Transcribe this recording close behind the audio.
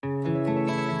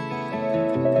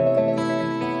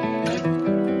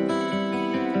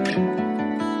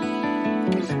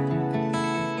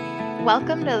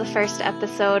Welcome to the first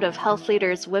episode of Health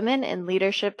Leaders Women in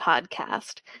Leadership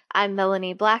podcast. I'm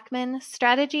Melanie Blackman,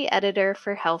 Strategy Editor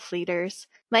for Health Leaders.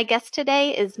 My guest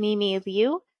today is Mimi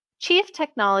Liu, Chief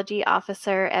Technology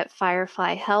Officer at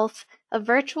Firefly Health, a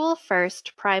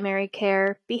virtual-first primary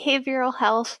care, behavioral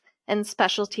health, and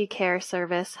specialty care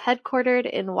service headquartered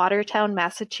in Watertown,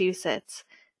 Massachusetts.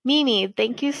 Mimi,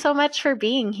 thank you so much for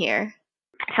being here.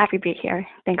 Happy to be here.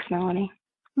 Thanks, Melanie.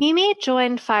 Mimi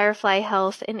joined Firefly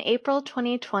Health in April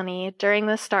 2020 during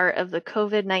the start of the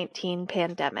COVID-19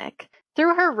 pandemic.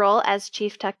 Through her role as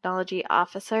Chief Technology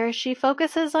Officer, she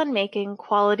focuses on making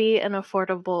quality and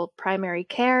affordable primary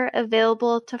care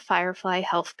available to Firefly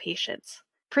Health patients.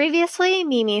 Previously,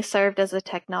 Mimi served as a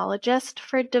technologist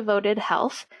for Devoted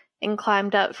Health and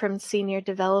climbed up from Senior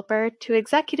Developer to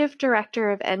Executive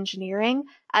Director of Engineering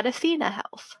at Athena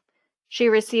Health. She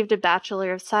received a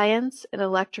Bachelor of Science in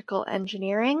Electrical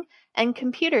Engineering and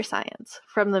Computer Science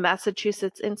from the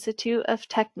Massachusetts Institute of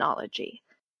Technology.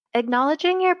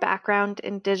 Acknowledging your background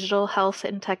in digital health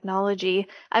and technology,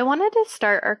 I wanted to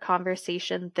start our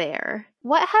conversation there.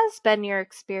 What has been your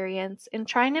experience in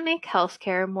trying to make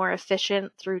healthcare more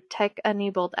efficient through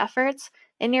tech-enabled efforts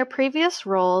in your previous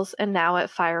roles and now at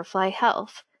Firefly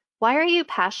Health? Why are you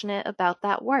passionate about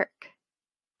that work?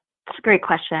 That's a great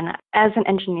question. As an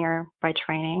engineer by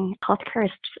training, healthcare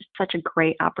is such a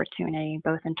great opportunity,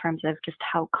 both in terms of just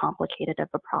how complicated of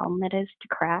a problem it is to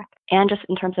crack, and just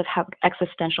in terms of how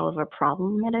existential of a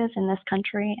problem it is in this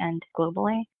country and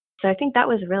globally. So I think that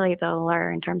was really the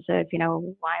allure in terms of,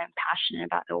 why I'm passionate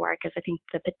about the work, is I think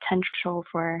the potential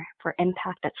for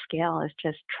impact at scale is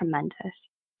just tremendous.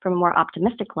 From a more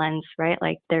optimistic lens, right,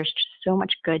 like there's just so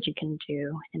much good you can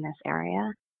do in this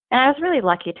area. And I was really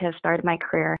lucky to have started my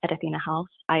career at Athena Health.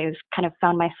 I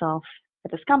found myself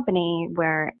at this company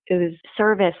where it was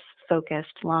service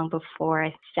focused long before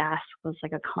SaaS was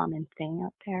like a common thing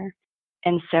out there.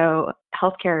 And so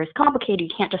healthcare is complicated. You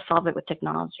can't just solve it with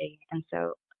technology. And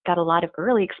so got a lot of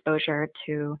early exposure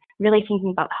to really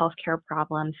thinking about healthcare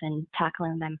problems and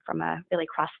tackling them from a really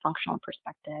cross-functional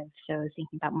perspective. So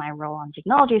thinking about my role on the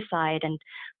technology side and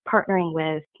partnering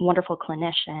with wonderful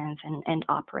clinicians and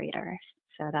operators.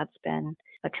 So that's been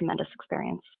a tremendous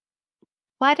experience.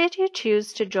 Why did you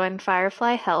choose to join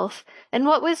Firefly Health, and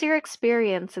what was your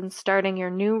experience in starting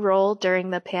your new role during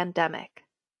the pandemic?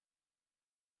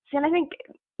 And I think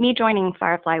me joining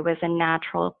Firefly was a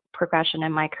natural progression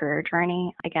in my career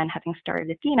journey. Again, having started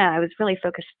Athena, I was really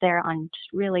focused there on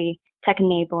just really tech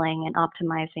enabling and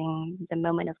optimizing the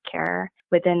moment of care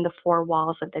within the four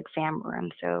walls of the exam room.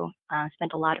 So I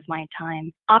spent a lot of my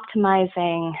time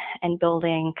optimizing and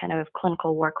building kind of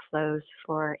clinical workflows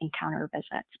for encounter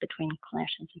visits between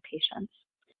clinicians and patients.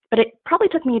 But it probably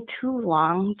took me too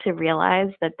long to realize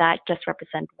that just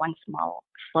represents one small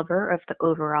sliver of the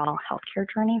overall healthcare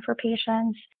journey for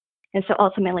patients. And so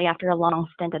ultimately, after a long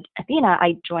stint at Athena,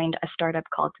 I joined a startup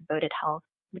called Devoted Health,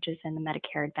 which is in the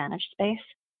Medicare Advantage space.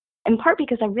 In part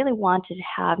because I really wanted to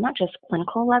have not just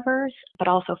clinical levers, but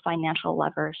also financial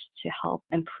levers to help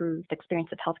improve the experience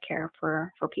of healthcare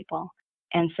for people.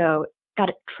 And so got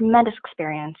a tremendous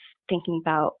experience thinking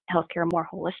about healthcare more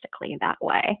holistically that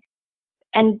way.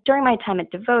 And during my time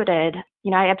at Devoted,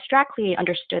 I abstractly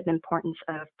understood the importance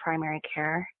of primary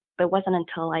care, but it wasn't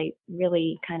until I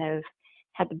really kind of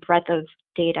had the breadth of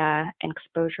data and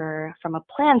exposure from a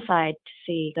plan side to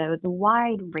see the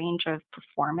wide range of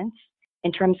performance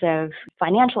in terms of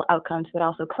financial outcomes, but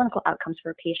also clinical outcomes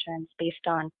for patients based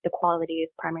on the quality of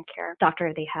primary care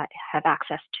doctor they have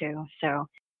access to. So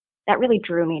that really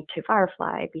drew me to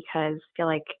Firefly because I feel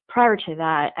like prior to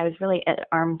that, I was really at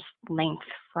arm's length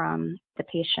from the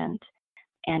patient.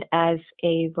 And as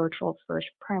a virtual first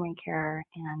primary care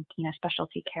and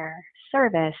specialty care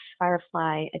service,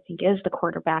 Firefly, I think, is the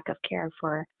quarterback of care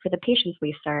for the patients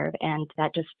we serve. And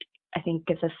that just, I think,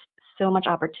 gives us so much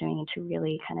opportunity to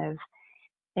really kind of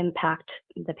impact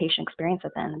the patient experience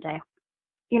at the end of the day.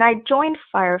 I joined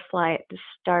Firefly at the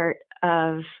start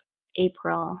of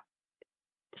April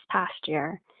this past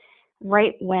year,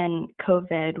 right when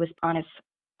COVID was on its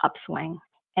upswing.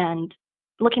 And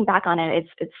looking back on it,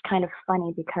 it's kind of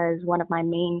funny because one of my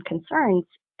main concerns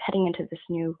heading into this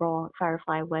new role at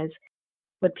Firefly was,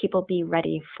 would people be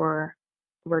ready for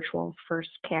virtual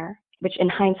first care? Which in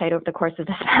hindsight over the course of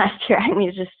this past year,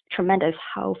 it's just tremendous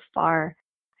how far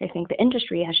I think the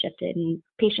industry has shifted and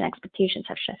patient expectations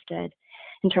have shifted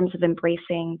in terms of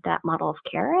embracing that model of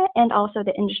care, and also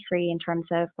the industry in terms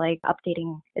of like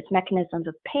updating its mechanisms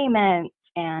of payment,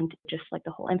 and just like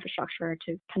the whole infrastructure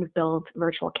to kind of build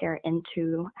virtual care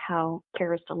into how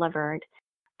care is delivered.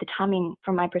 The timing,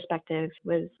 from my perspective,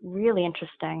 was really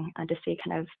interesting to see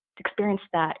kind of experience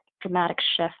that dramatic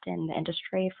shift in the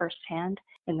industry firsthand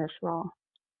in this role.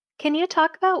 Can you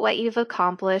talk about what you've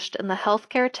accomplished in the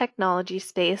healthcare technology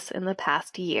space in the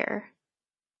past year?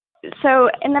 So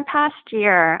in the past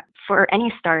year, for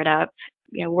any startup,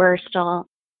 we're still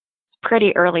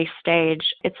pretty early stage.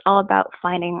 It's all about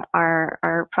finding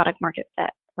our product market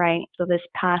fit, right? So this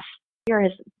past year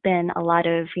has been a lot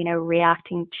of,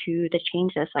 reacting to the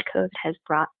changes that COVID has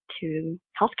brought to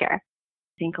healthcare.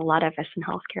 I think a lot of us in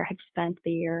healthcare have spent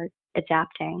the year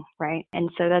adapting, right? And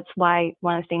so that's why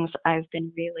one of the things I've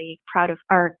been really proud of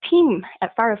our team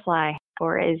at Firefly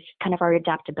for is kind of our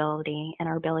adaptability and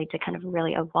our ability to kind of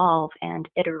really evolve and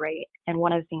iterate. And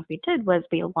one of the things we did was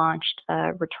we launched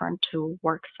a return to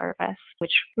work service,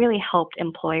 which really helped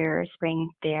employers bring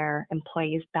their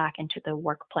employees back into the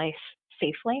workplace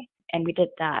safely. And we did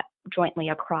that jointly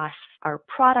across our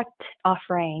product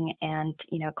offering and,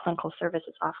 clinical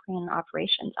services offering and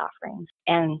operations offerings.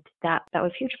 And that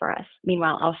was huge for us.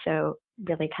 Meanwhile, also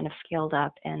really kind of scaled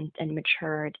up and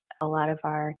matured a lot of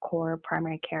our core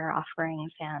primary care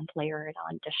offerings and layered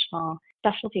on additional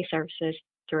specialty services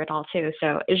through it all too.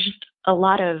 So it's just a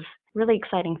lot of really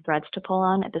exciting threads to pull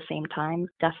on at the same time.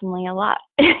 Definitely a lot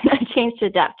change to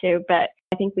adapt to, but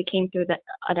I think we came through the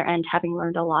other end having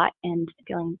learned a lot and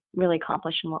feeling really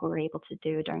accomplished in what we were able to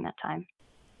do during that time.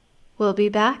 We'll be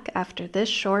back after this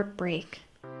short break.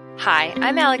 Hi,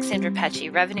 I'm Alexandra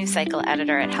Pecci, Revenue Cycle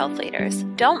Editor at Health Leaders.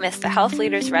 Don't miss the Health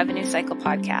Leaders Revenue Cycle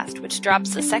podcast, which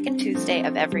drops the second Tuesday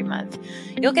of every month.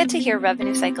 You'll get to hear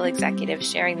Revenue Cycle executives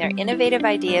sharing their innovative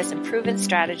ideas and proven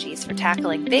strategies for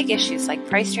tackling big issues like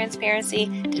price transparency,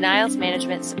 denials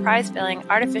management, surprise billing,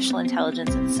 artificial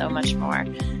intelligence, and so much more.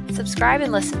 Subscribe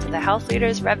and listen to the Health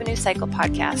Leaders Revenue Cycle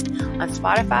podcast on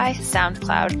Spotify,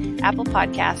 SoundCloud, Apple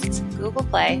Podcasts, Google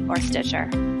Play, or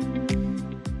Stitcher.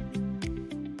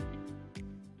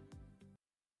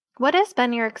 What has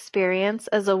been your experience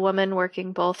as a woman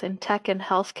working both in tech and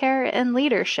healthcare and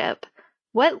leadership?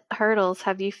 What hurdles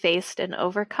have you faced and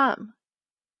overcome?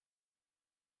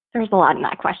 There's a lot in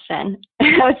that question.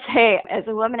 I would say as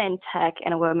a woman in tech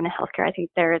and a woman in healthcare, I think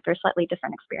they're slightly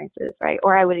different experiences, right?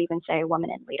 Or I would even say a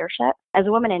woman in leadership. As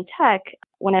a woman in tech,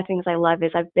 one of the things I love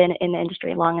is I've been in the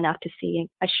industry long enough to see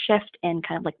a shift in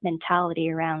kind of like mentality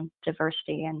around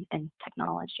diversity and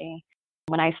technology.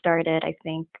 When I started, I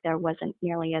think there wasn't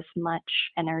nearly as much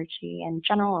energy and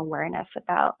general awareness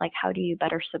about like how do you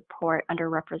better support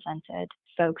underrepresented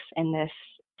folks in this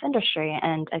industry.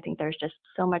 And I think there's just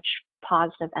so much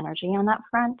positive energy on that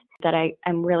front that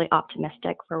I'm really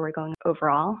optimistic for where we're going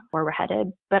overall, where we're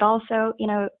headed. But also,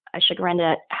 I chagrined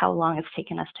at how long it's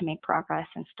taken us to make progress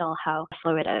and still how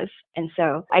slow it is. And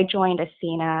so I joined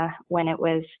Athena when it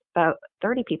was about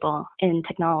 30 people in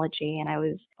technology, and I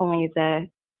was only the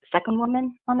second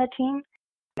woman on the team.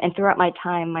 And throughout my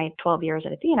time, my 12 years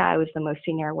at Athena, I was the most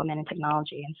senior woman in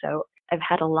technology. And so I've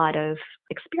had a lot of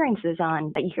experiences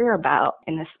that you hear about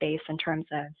in this space in terms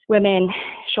of women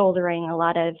shouldering a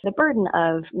lot of the burden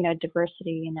of,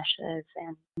 diversity initiatives,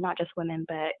 and not just women,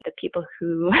 but the people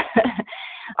who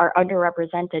are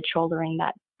underrepresented shouldering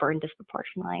that burden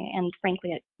disproportionately. And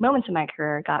frankly, at moments in my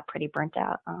career, got pretty burnt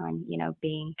out on,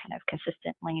 being kind of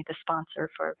consistently the sponsor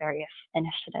for various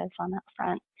initiatives on that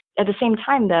front. At the same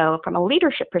time, though, from a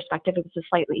leadership perspective, it was a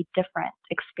slightly different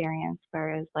experience,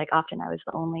 whereas like often I was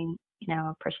the only,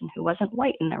 person who wasn't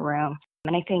white in the room.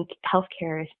 And I think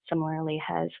healthcare similarly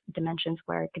has dimensions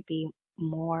where it could be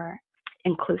more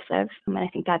inclusive. And I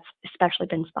think that's especially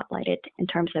been spotlighted in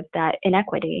terms of that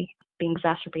inequity being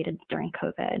exacerbated during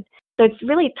COVID. So it's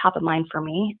really top of mind for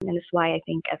me. And this is why I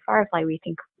think at Firefly, we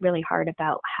think really hard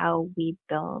about how we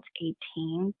build a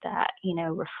team that,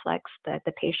 reflects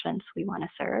the patients we want to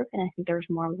serve. And I think there's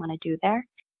more we want to do there.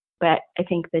 But I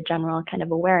think the general kind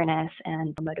of awareness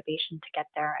and the motivation to get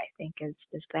there, I think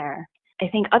is there. I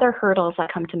think other hurdles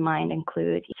that come to mind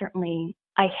include certainly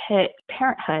I hit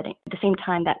parenthood at the same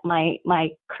time that my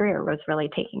career was really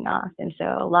taking off. And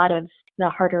so a lot of the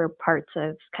harder parts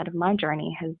of kind of my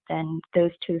journey has been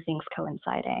those two things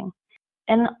coinciding.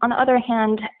 And on the other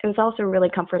hand, it was also really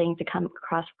comforting to come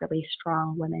across really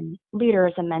strong women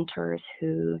leaders and mentors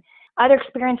who either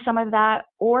experienced some of that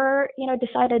or,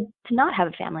 decided to not have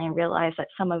a family and realize that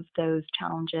some of those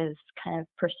challenges kind of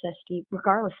persist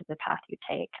regardless of the path you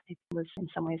take. It was in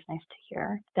some ways nice to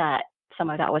hear that some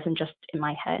of that wasn't just in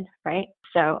my head, right?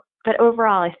 So, but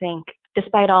overall, I think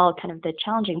despite all kind of the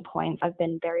challenging points, I've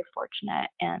been very fortunate.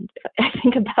 And I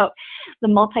think about the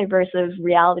multiverse of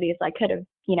realities I could have,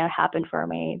 happened for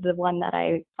me. The one that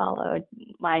I followed,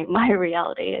 my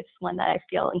reality, is one that I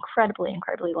feel incredibly,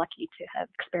 incredibly lucky to have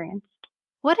experienced.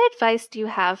 What advice do you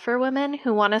have for women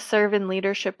who want to serve in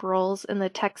leadership roles in the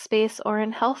tech space or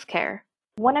in healthcare?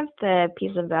 One of the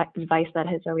pieces of advice that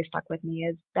has always stuck with me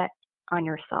is bet on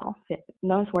yourself.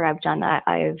 Most where I've done that,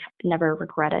 I've never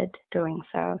regretted doing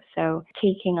so. So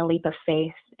taking a leap of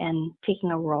faith and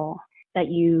taking a role that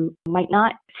you might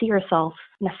not see yourself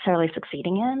necessarily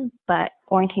succeeding in, but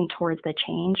orienting towards the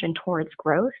change and towards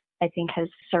growth, I think has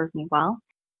served me well.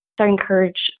 So I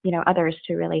encourage, others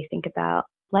to really think about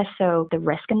less so the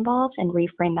risk involved and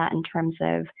reframe that in terms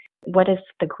of what is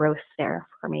the growth there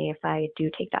for me if I do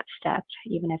take that step,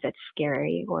 even if it's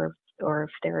scary or if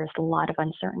there is a lot of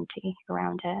uncertainty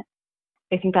around it.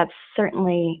 I think that's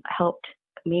certainly helped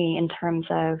me in terms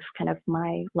of kind of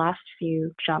my last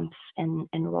few jumps in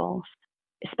roles,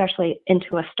 especially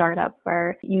into a startup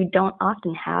where you don't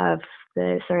often have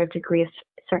the sort of degree of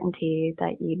certainty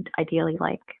that you'd ideally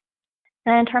like.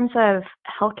 And in terms of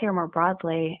healthcare more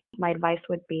broadly, my advice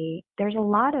would be there's a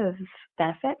lot of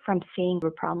benefit from seeing a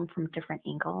problem from different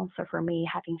angles. So for me,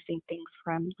 having seen things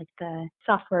from like the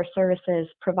software services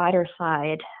provider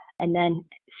side, and then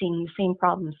seeing the same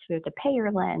problems through the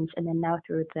payer lens, and then now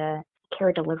through the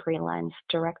care delivery lens,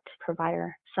 direct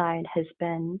provider side, has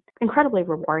been incredibly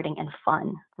rewarding and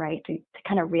fun, right? To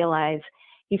kind of realize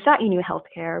you thought you knew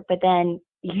healthcare, but then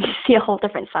you see a whole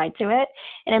different side to it,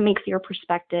 and it makes your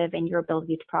perspective and your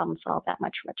ability to problem solve that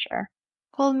much richer.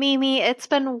 Well, Mimi, it's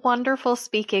been wonderful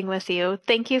speaking with you.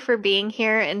 Thank you for being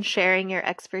here and sharing your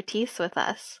expertise with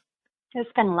us.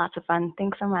 It's been lots of fun.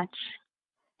 Thanks so much.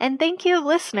 And thank you,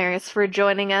 listeners, for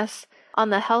joining us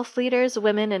on the Health Leaders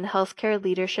Women in Healthcare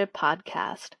Leadership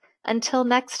podcast. Until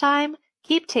next time,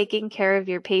 keep taking care of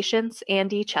your patients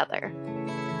and each other.